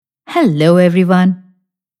Hello, everyone.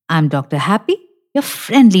 I'm Dr. Happy, your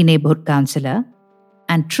friendly neighborhood counselor.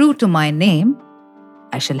 And true to my name,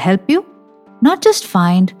 I shall help you not just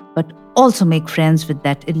find, but also make friends with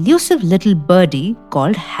that elusive little birdie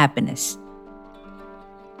called happiness.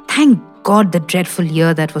 Thank God the dreadful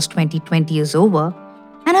year that was 2020 is over.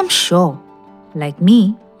 And I'm sure, like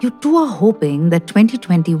me, you too are hoping that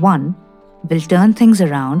 2021 will turn things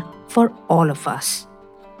around for all of us.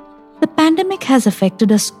 The pandemic has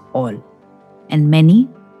affected us all, and many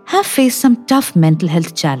have faced some tough mental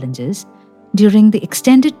health challenges during the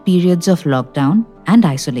extended periods of lockdown and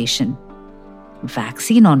isolation.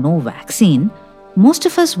 Vaccine or no vaccine, most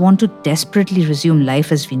of us want to desperately resume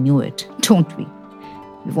life as we knew it, don't we?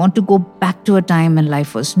 We want to go back to a time when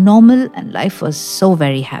life was normal and life was so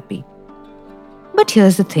very happy. But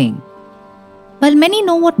here's the thing. While many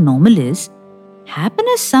know what normal is,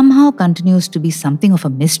 happiness somehow continues to be something of a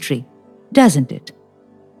mystery, doesn't it?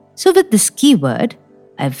 So, with this keyword,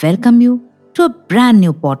 I welcome you to a brand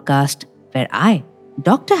new podcast where I,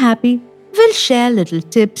 Dr. Happy, will share little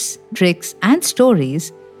tips, tricks, and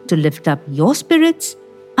stories to lift up your spirits,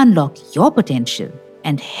 unlock your potential,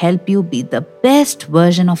 and help you be the best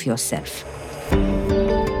version of yourself.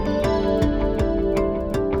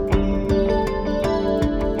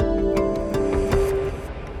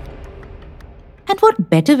 And what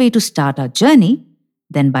better way to start our journey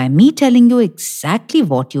than by me telling you exactly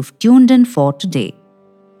what you've tuned in for today: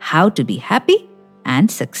 how to be happy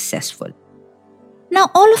and successful. Now,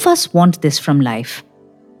 all of us want this from life.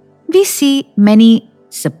 We see many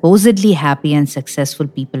supposedly happy and successful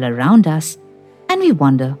people around us, and we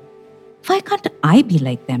wonder, why can't I be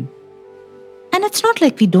like them? And it's not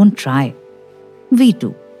like we don't try. We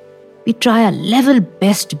do. We try our level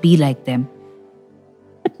best to be like them.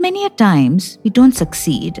 But many a times, we don't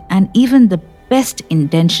succeed, and even the best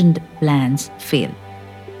intentioned plans fail.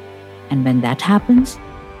 And when that happens,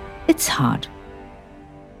 it's hard.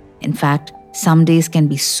 In fact, some days can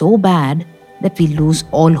be so bad that we lose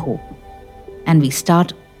all hope. And we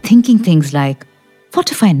start thinking things like, what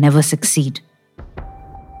if I never succeed?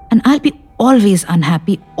 And I'll be always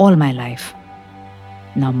unhappy all my life.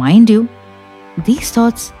 Now, mind you, these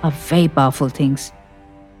thoughts are very powerful things,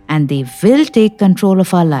 and they will take control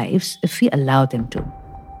of our lives if we allow them to.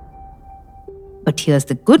 But here's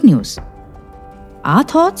the good news. Our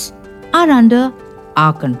thoughts are under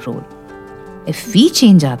our control. If we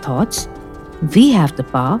change our thoughts, we have the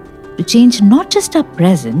power to change not just our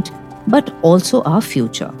present, but also our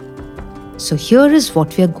future. So here is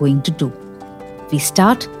what we are going to do. We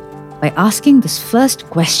start by asking this first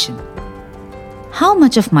question. How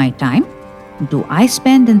much of my time do I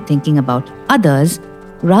spend in thinking about others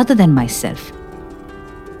rather than myself?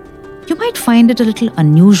 You might find it a little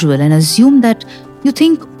unusual and assume that you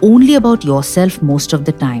think only about yourself most of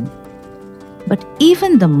the time. But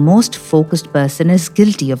even the most focused person is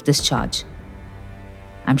guilty of this charge.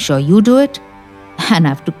 I'm sure you do it, and I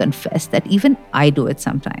have to confess that even I do it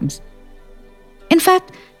sometimes. In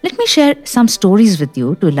fact, let me share some stories with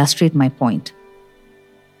you to illustrate my point.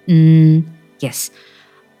 Yes.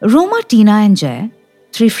 Roma, Tina, and Jay,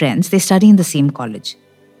 three friends, they study in the same college.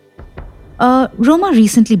 Roma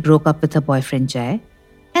recently broke up with her boyfriend Jay,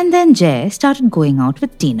 and then Jay started going out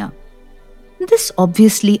with Tina. This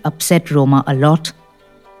obviously upset Roma a lot.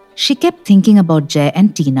 She kept thinking about Jay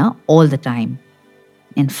and Tina all the time.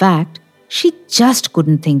 In fact, she just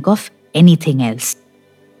couldn't think of anything else.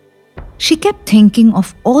 She kept thinking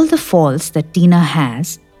of all the faults that Tina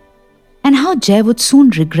has and how Jay would soon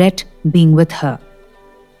regret being with her.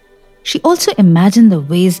 She also imagined the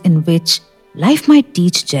ways in which life might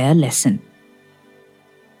teach Jay a lesson.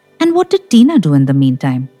 And what did Tina do in the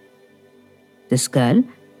meantime? This girl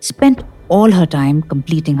spent all her time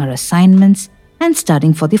completing her assignments and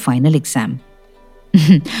studying for the final exam.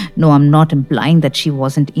 No, I'm not implying that she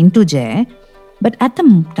wasn't into Jay, but at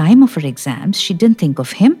the time of her exams, she didn't think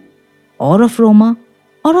of him, or of Roma,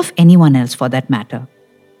 or of anyone else for that matter.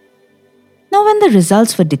 Now, when the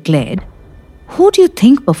results were declared, who do you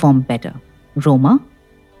think performed better, Roma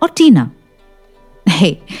or Tina?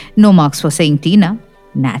 Hey, no marks for saying Tina.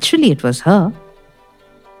 Naturally, it was her.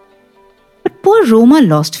 But poor Roma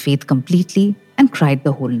lost faith completely and cried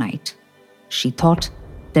the whole night. She thought,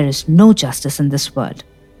 there is no justice in this world.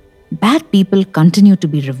 Bad people continue to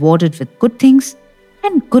be rewarded with good things,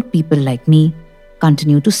 and good people like me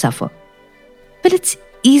continue to suffer. Well, it's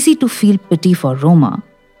easy to feel pity for Roma,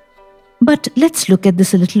 but let's look at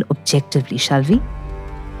this a little objectively, shall we?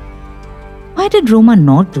 Why did Roma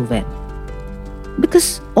not do well?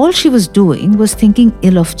 Because all she was doing was thinking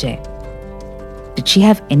ill of Jay. Did she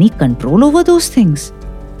have any control over those things?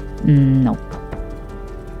 Nope.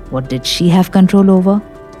 What did she have control over?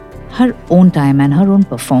 Her own time and her own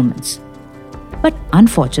performance. But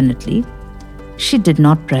unfortunately, she did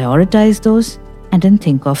not prioritize those and didn't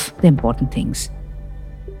think of the important things.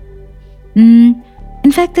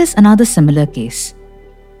 In fact, there's another similar case.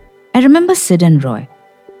 I remember Sid and Roy.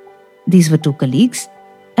 These were two colleagues,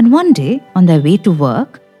 and one day, on their way to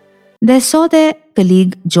work, they saw their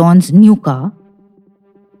colleague John's new car.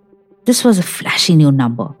 This was a flashy new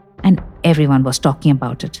number, and everyone was talking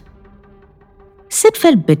about it. Sid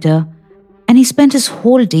felt bitter, and he spent his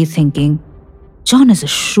whole day thinking, John is a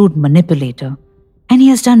shrewd manipulator, and he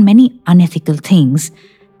has done many unethical things,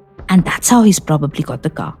 and that's how he's probably got the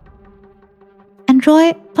car. And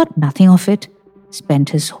Roy thought nothing of it, spent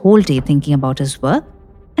his whole day thinking about his work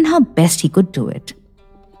and how best he could do it.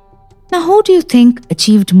 Now, who do you think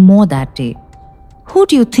achieved more that day? Who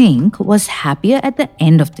do you think was happier at the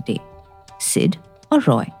end of the day? Sid or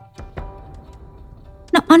Roy?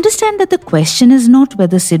 Now, understand that the question is not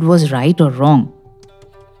whether Sid was right or wrong.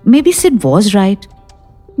 Maybe Sid was right.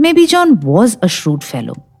 Maybe John was a shrewd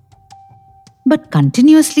fellow. But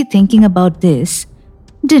continuously thinking about this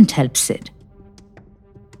didn't help Sid.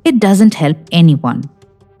 It doesn't help anyone.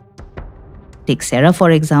 Take Sarah, for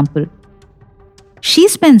example. She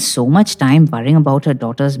spends so much time worrying about her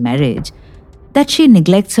daughter's marriage that she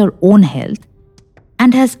neglects her own health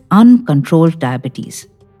and has uncontrolled diabetes.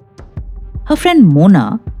 Her friend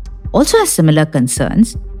Mona also has similar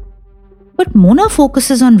concerns, but Mona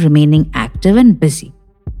focuses on remaining active and busy.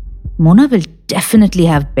 Mona will definitely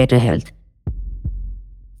have better health.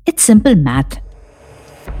 It's simple math.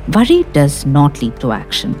 Worry does not lead to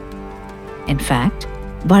action. In fact,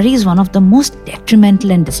 worry is one of the most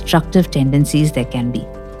detrimental and destructive tendencies there can be.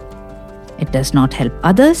 It does not help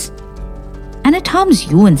others, and it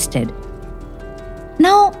harms you instead.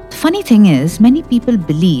 Now, the funny thing is, many people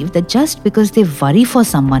believe that just because they worry for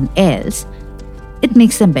someone else, it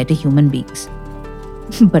makes them better human beings.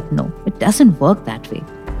 But no, it doesn't work that way.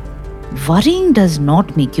 Worrying does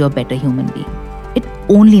not make you a better human being. It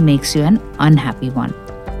only makes you an unhappy one.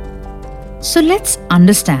 So let's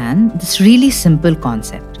understand this really simple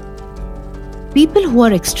concept. People who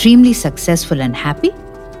are extremely successful and happy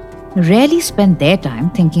rarely spend their time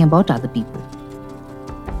thinking about other people.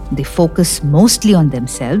 They focus mostly on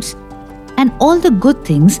themselves and all the good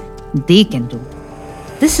things they can do.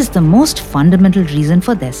 This is the most fundamental reason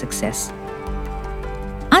for their success.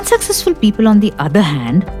 Unsuccessful people, on the other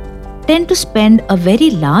hand, tend to spend a very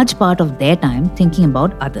large part of their time thinking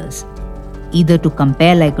about others, either to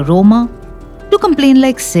compare like Roma, to complain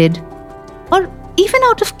like Sid, or even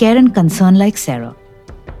out of care and concern like Sarah.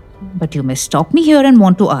 But you may stop me here and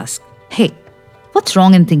want to ask, hey, what's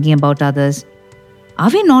wrong in thinking about others? Are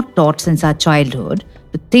we not taught since our childhood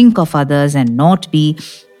to think of others and not be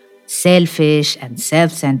selfish and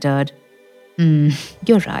self-centered?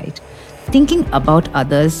 You're right. Thinking about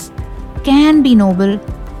others can be noble,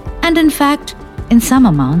 and in fact, in some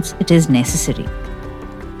amounts, it is necessary.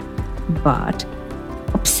 But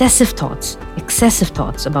obsessive thoughts, excessive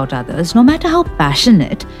thoughts about others, no matter how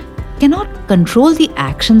passionate, cannot control the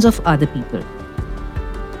actions of other people.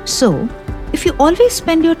 So, if you always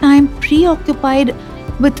spend your time preoccupied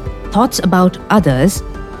with thoughts about others,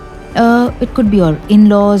 it could be your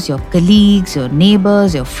in-laws, your colleagues, your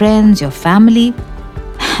neighbors, your friends, your family,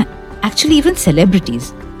 actually even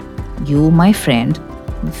celebrities, you, my friend,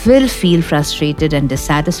 will feel frustrated and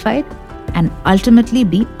dissatisfied and ultimately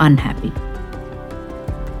be unhappy.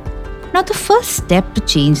 Now, the first step to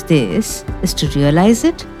change this is to realize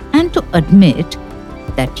it and to admit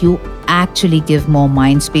that you actually give more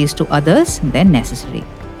mind space to others than necessary.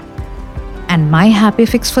 And my happy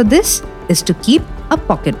fix for this is to keep a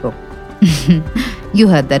pocketbook. You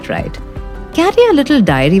heard that right. Carry a little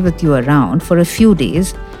diary with you around for a few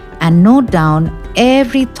days and note down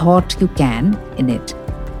every thought you can in it.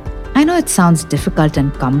 I know it sounds difficult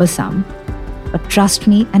and cumbersome, but trust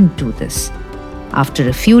me and do this. After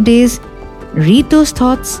a few days, read those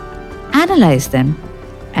thoughts, analyze them,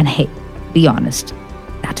 and hey, be honest.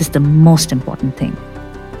 That is the most important thing.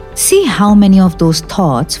 See how many of those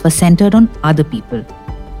thoughts were centered on other people.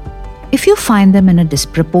 If you find them in a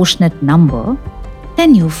disproportionate number,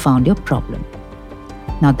 then you've found your problem.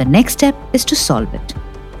 Now the next step is to solve it.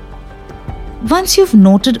 Once you've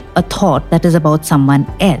noted a thought that is about someone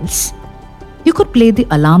else, you could play the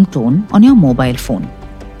alarm tone on your mobile phone.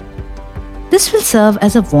 This will serve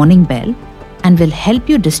as a warning bell and will help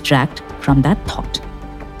you distract from that thought.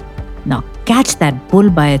 Now catch that bull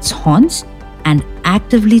by its horns and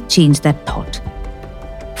actively change that thought.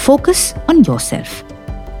 Focus on yourself.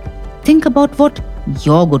 Think about what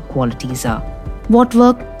your good qualities are, what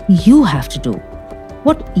work you have to do,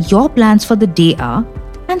 what your plans for the day are,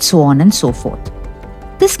 and so on and so forth.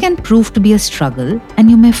 This can prove to be a struggle, and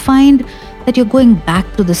you may find that you're going back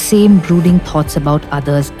to the same brooding thoughts about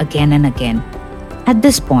others again and again. At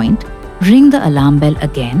this point, ring the alarm bell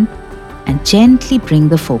again and gently bring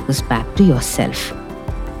the focus back to yourself.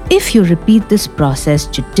 If you repeat this process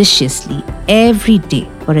judiciously every day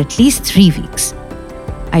for at least 3 weeks,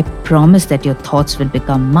 I promise that your thoughts will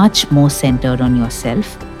become much more centered on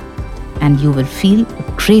yourself and you will feel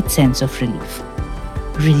a great sense of relief.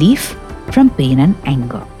 Relief from pain and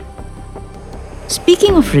anger.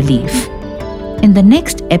 Speaking of relief, in the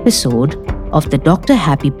next episode of the Dr.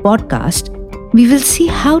 Happy podcast, we will see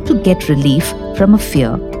how to get relief from a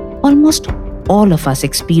fear almost all of us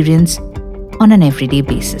experience on an everyday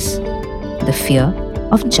basis, the fear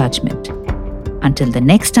of judgment. Until the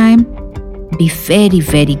next time, be very,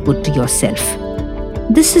 very good to yourself.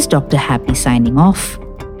 This is Dr. Happy signing off.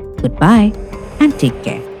 Goodbye and take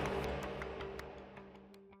care.